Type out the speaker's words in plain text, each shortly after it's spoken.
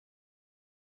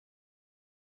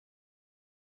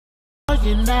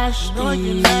you nasty.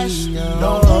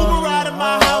 Don't Uber ride at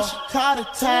my house, you call a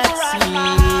taxi.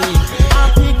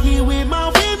 I'm picky with my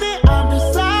women, I'm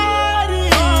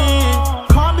deciding.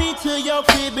 Call me to your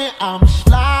crib and I'm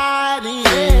sliding.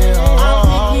 I'm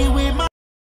picky with my.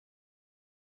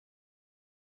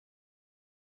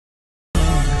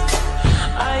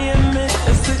 I admit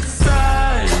it's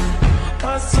exciting.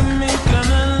 Parts of me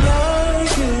gonna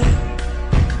like it.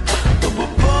 But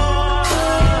before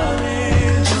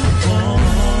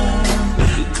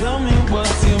you tell me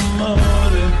what's your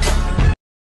motive.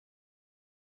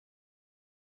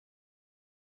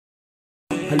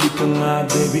 Halika nga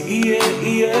baby,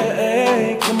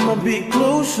 yeah. Come a bit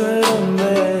closer to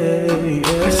me,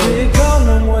 yeah. Kasi ikaw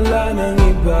nang wala nang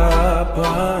iba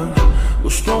pa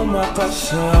gusto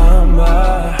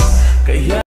makasama.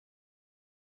 Kaya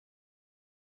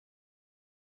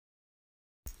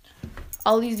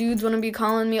all these dudes want to be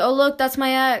calling me, oh look, that's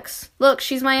my ex. Look,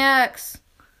 she's my ex.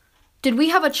 Did we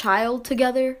have a child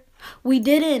together? We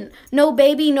didn't. No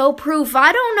baby, no proof.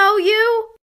 I don't know you.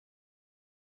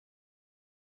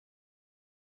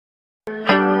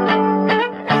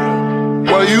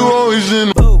 Why you always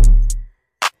in? Ooh.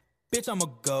 Bitch, I'm a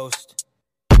ghost.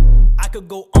 I could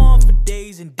go on for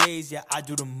days and days, yeah, I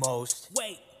do the most.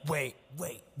 Wait.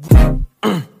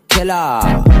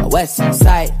 Killer, West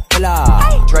Side Killer.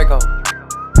 Draco,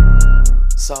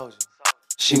 Soldier.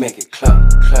 She make it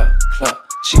clap.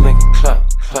 She make it clap.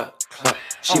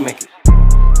 She make it.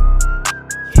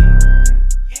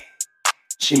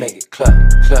 She make it clap.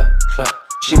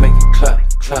 She make it clap.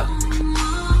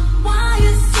 why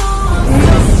you so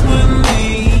mess with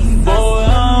me, boy,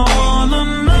 I wanna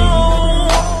know.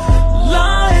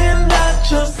 Lying that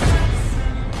just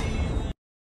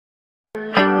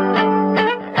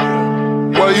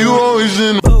Why you always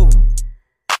in? Ooh.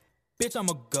 Bitch, I'm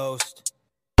a ghost.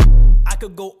 I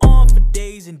could go on for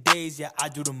days and days, yeah, I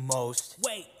do the most.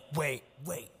 Wait.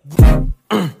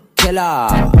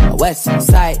 Killer, West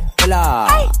Side Killer.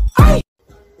 1、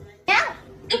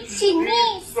2、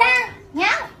3、にゃん、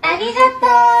ありがと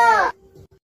う。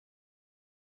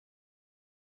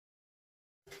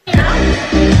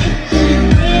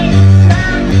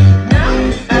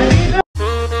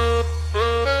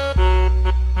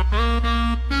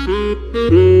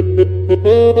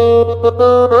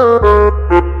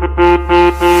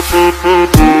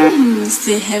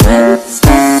still heaven.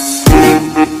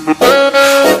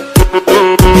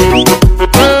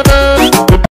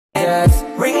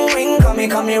 Ring,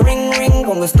 call me, ring.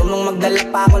 Kung gusto mong magdala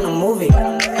pa ako ng movie.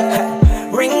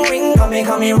 Ring, call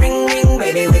me, ring.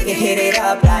 Baby, we can hit it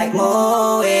up like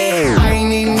movie. I ain't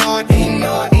need no.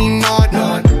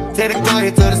 Take the car here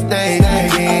to the stage.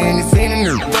 And you seen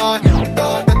him throwing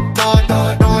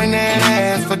that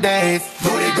ass for days.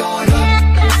 Booty going up,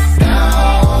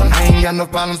 down. I ain't got no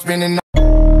problem spending.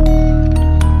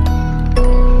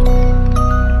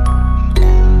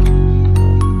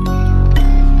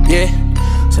 Yeah,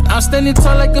 so I'm standing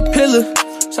tall like a pillar.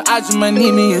 So I just might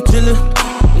need me a chiller.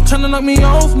 They tryna knock me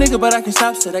off, nigga, but I can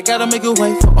stop. Said I gotta make a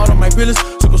way for all of my realers.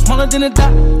 So go smaller than a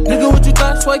dot. Nigga, what you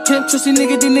thought? So I can't trust you,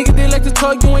 nigga. These niggas, they like to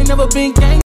talk. You ain't never been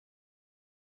gang.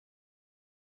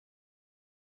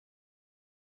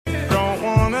 Don't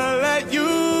wanna let you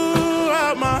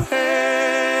out my head.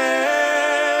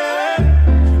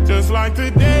 Just like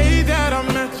the day that I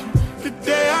met you. The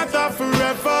day I thought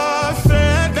forever.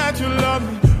 Said that you love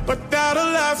me, but that'll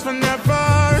last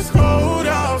forever. It's cold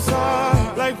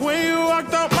outside, like when you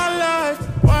walked out my life.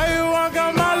 Why you walk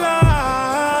out my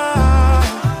life?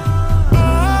 I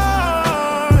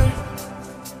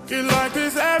get like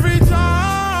this every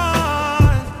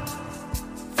time.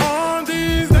 On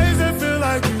these days that feel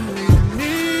like you and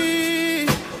me.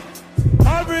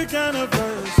 Heartbreak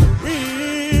anniversary.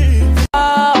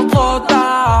 Trop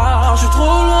tard, je suis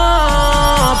trop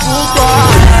loin pour toi.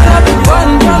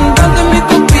 Bonne de mes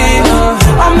copines,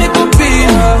 oh mes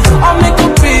copines.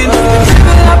 Je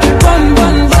veux la plus bonne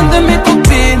de mes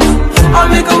copines, oh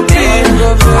mes copines.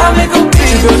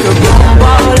 Je veux que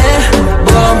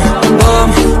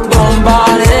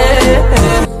bombarder.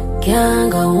 Can't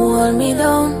go hold me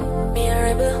down.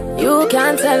 You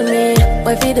can't tell me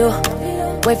what fi do,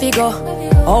 where fi go,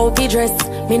 how fi dress.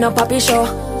 Me no papi show.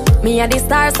 Me a the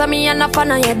star, so me a no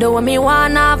fan of you. Do what me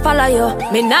wanna follow you.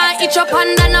 Me nah itch up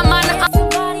under no man.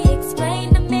 Somebody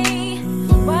explain to me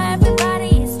why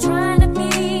everybody is trying to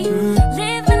be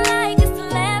living like a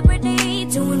celebrity,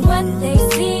 doing what they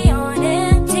see on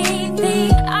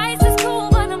MTV. Ice is cool,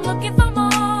 but I'm looking for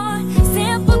more.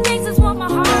 Simple things is what my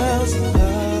heart.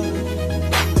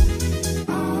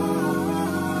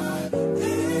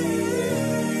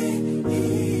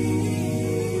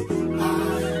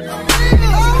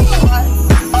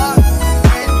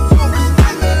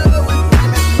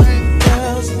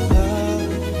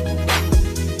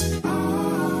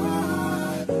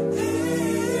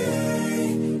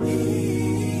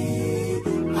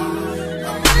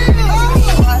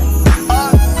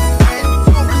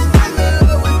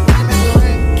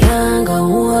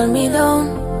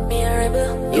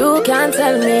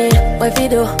 Where fi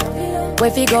do, where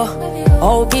fi go?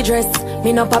 How fi dress,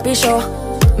 me no papi show.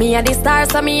 Me a the star,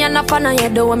 so me a no fan of you.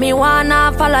 Do me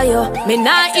wanna follow you. Me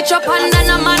nah itch up under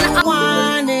no man.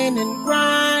 Whining and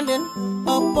grinding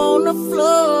up on the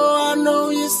floor. I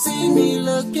know you see me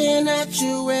looking at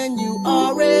you, and you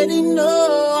already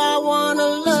know I wanna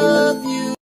love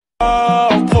you.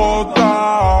 Trop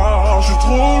tard, je suis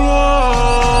trop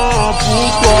loin pour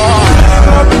toi.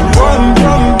 Bonne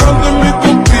de mes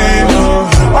copines,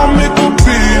 à mes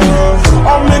copines, à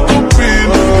mes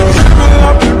copines.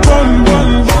 La plus bonne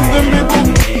de mes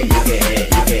copines.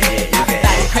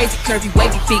 Crazy curvy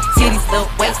wavy big titties, little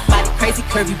waist body. Crazy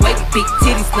curvy wavy big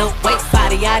titties, little waist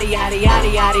body. Yada yada yada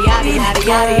yada yada yada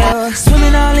yada yada.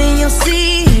 Swimming all in your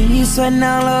sea, you sweating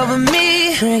all over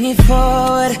me. Bring it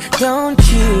forward, don't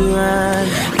you run.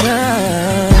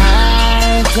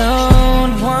 I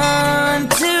don't want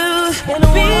to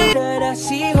be that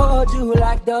she hold you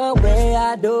like the way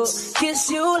I do, kiss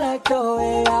you like the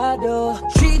way I do,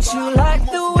 treat you like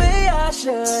the way I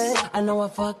should. I know I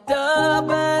fucked up,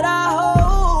 but I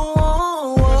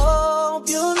hope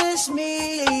you miss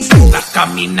me.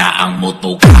 Kami na ang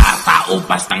mutuka, tao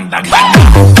bastang dagan.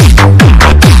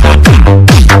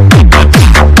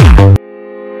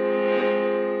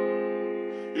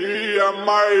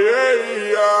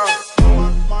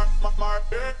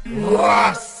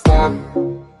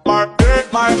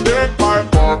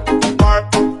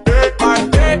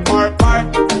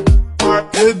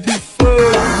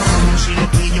 Si lo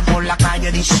pillo por la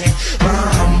calle dice,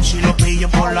 si lo pillo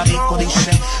por la disco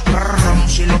dice,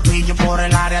 si lo pillo por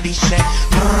el área dice,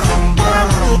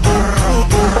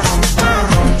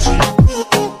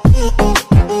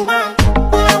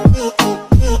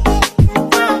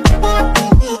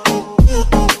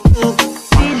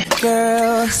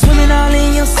 girl, swimming all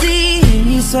in your sea,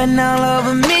 you sweating all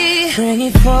over me. Bring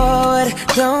it forward,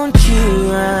 don't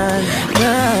you run.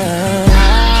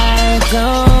 I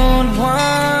don't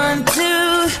want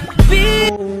to be.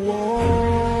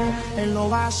 Él no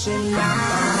va a hacer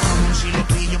nada. Si lo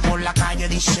pillo por la calle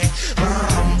dice,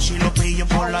 si lo pillo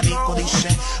por la disco dice.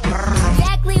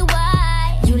 Exactly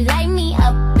why you light me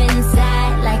up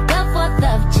inside like the 4th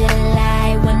of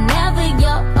July. Whenever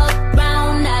you're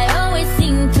around, I always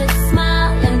seem to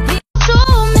smile and be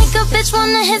true. Make a bitch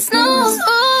wanna hit snooze.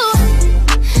 Ooh,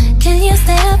 can you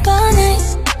stay up all night?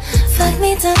 Fuck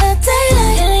me till the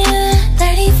daylight.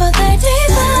 30 for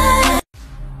 35.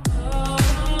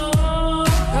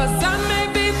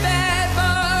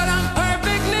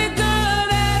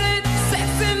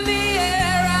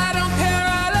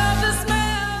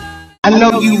 I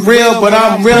know you real, but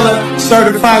I'm realer.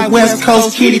 Certified West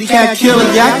Coast kitty cat killer.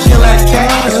 Yeah, I kill that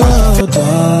cat.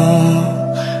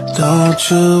 Don't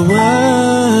you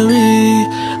worry,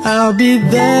 I'll be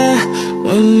there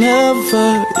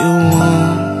whenever you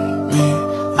want me.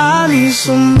 I need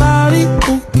somebody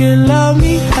who can love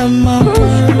me and my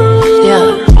money.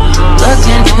 Yeah, look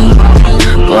at you,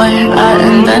 boy, I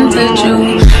invented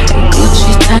you.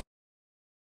 Gucci time.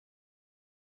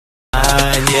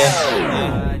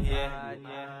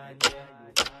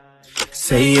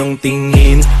 Sa iyong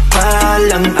tingin pa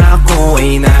lang ako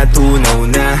ay natunaw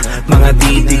na. Mga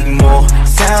titig mo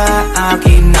sa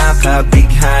akin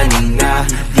nakabighani na.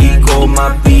 Di ko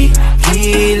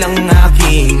mapigil ang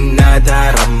aking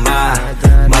nadarama.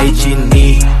 My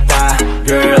chinita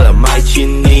girl, my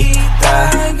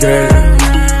chinita girl.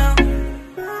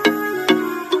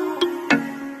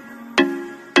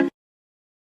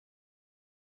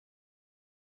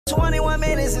 21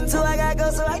 minutes until I gotta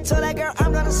go, so I told that girl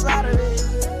I'm gonna slaughter it.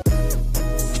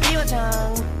 Your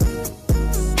tongue.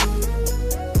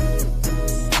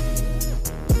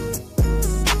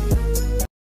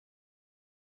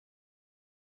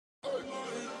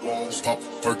 Pop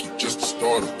perky just to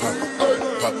start a pop.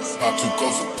 Pop 2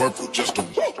 cups of purple just to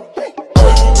pop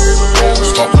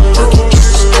perky just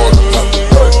to start a pop.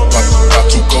 Pop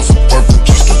 2 cups of purple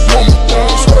just to warm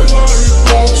up.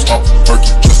 Pop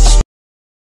perky just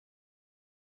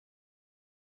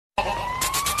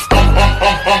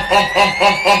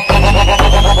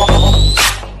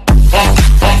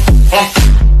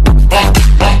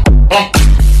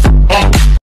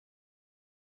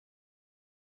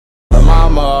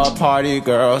Mama a party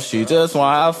girl, she just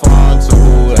wanna have fun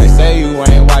too. They say you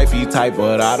ain't wifey type,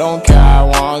 but I don't care, I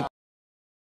want.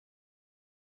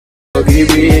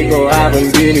 Pag-ibig ko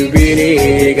habang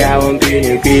binibinig, habang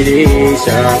pinipilit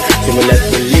siya. Simula't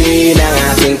muli ng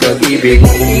aking pag-ibig.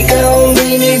 Ikaw ang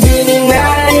binibining na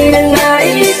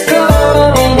inanais ko,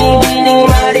 binibining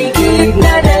marikit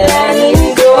na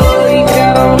dalangin ko.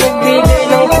 Ikaw ang nagbigay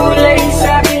ng kulay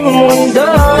sa aking mundo.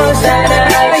 Sana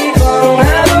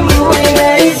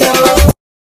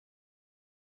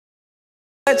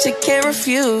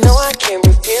can't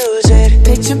refuse it.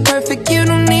 Picture perfect, you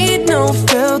don't need no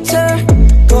filter.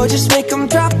 Gorgeous, make them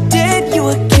drop dead, you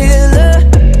a killer.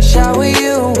 Shower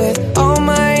you with all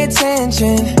my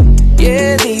attention.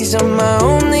 Yeah, these are my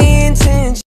only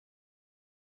intentions.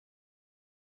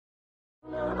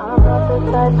 I'm not the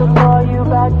type to call you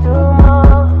back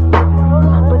tomorrow,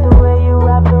 but the way you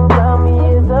wrap around me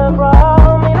is a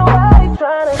problem. Ain't nobody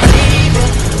tryna keep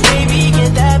it. Baby,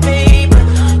 get that paper.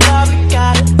 Probably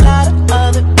got a lot of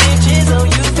other bitches on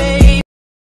you, baby.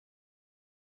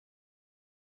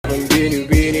 Ang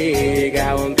binibini,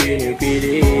 ikaw ang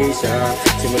pinipili siya.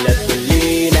 Simula't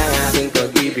muli ng aking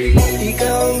pag-ibig.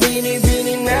 Ikaw ang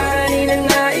binibining na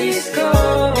ninanais ko.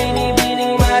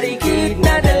 Binibining marikit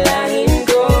na dalangin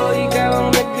ko. Ikaw ang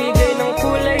nagbigay ng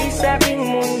kulay sa aking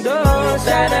mundo.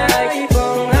 Sana ay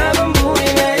ipong habang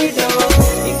buhay na ito.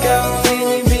 Ikaw ang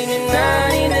binibining na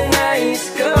ninanais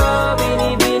ko.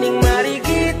 Binibining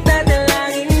marikit na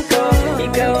dalangin ko.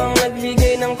 Ikaw ang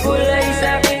nagbigay ng kulay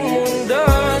sa aking mundo.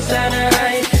 Sana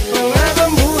ay ipong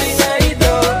habang buhay na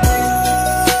ito.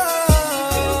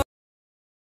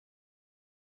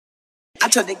 I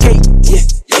took the cake, yeah,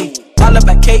 yeah. All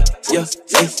about cake, yeah,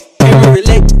 yeah. Can we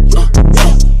relate?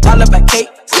 All about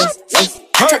cake, yeah, yeah.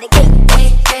 I took the cake,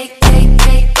 cake, cake,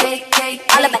 cake, cake, cake.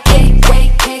 All about cake,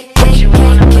 cake, cake, cake,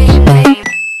 cake.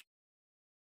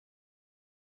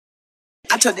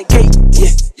 I took the cake,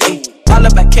 yeah, yeah. All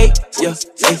about cake, yeah,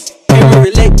 yeah. Can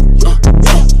we relate?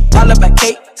 All about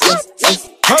cake, yeah, yeah.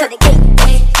 I took the cake,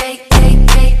 cake, cake, cake,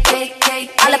 cake, cake, cake.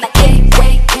 All about cake,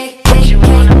 cake, cake, cake,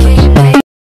 cake.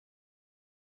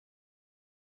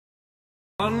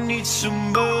 I need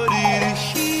somebody to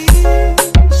hear,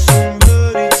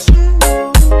 somebody to know,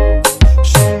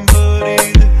 somebody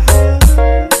to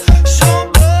have,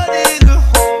 somebody to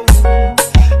hold.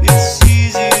 It's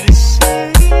easy to say,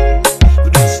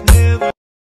 but it's never.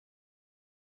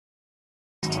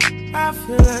 I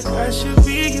feel like I should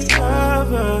be your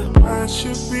lover, I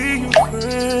should be your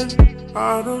friend.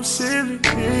 All those silly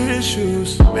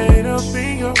issues made up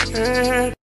in your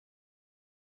head.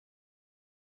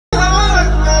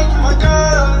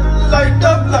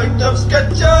 Light up,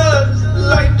 Skechers.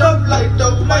 Light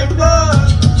up my blood.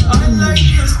 I like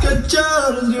your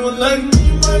Skechers. You like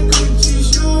me, my Gucci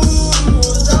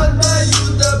shoes. I'll buy you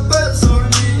the best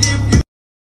only if you.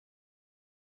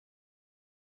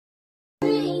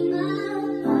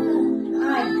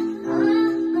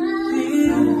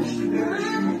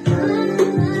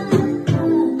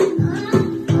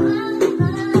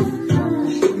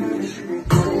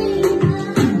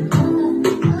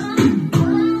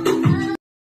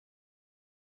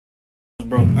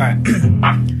 Bro, alright.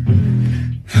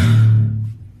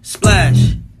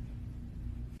 Splash.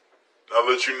 I'll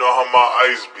let you know how my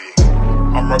ice be.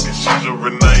 I'm rocking Caesar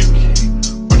and Nike,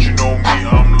 but you know me,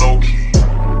 I'm low key.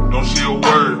 Don't say a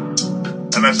word,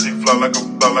 and I say fly like a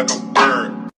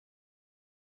bird.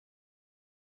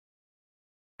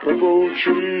 Purple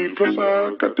tree, plus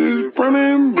I got this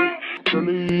brand in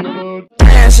me.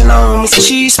 Dancing on me, so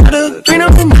she smell the green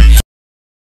on me.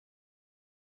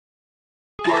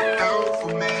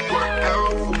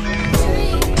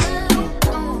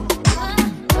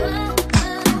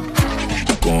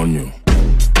 Coño.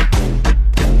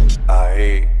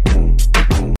 Ahí.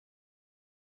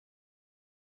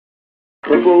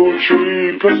 Purple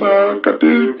tree, plus I got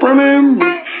this brand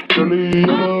in me.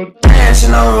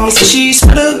 Dancing on me, so she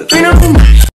smell the green on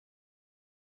me.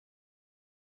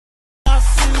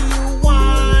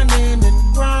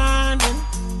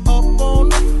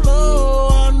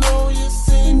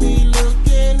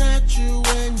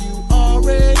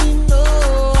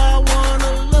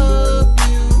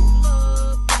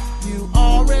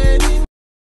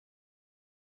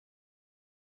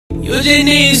 You just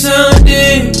need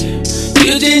something,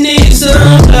 you just need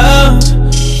some love.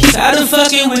 Tired of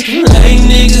fucking with you lame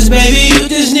niggas, baby, you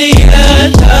just need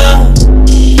a love.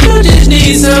 You just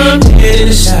need something in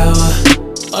the shower,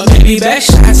 or maybe back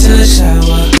shots in the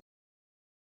shower.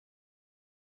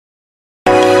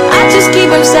 I just keep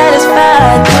him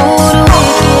satisfied through the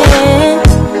weekend.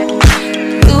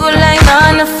 Do like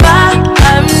 9 to 5,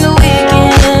 I'm the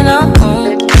weekend,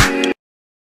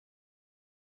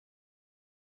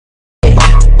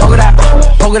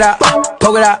 Poke it out,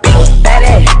 poke it out, bad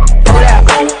ass, poke it out,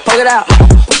 poke it out.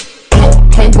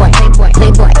 Playboy, playboy,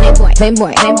 playboy, playboy,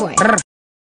 playboy, playboy.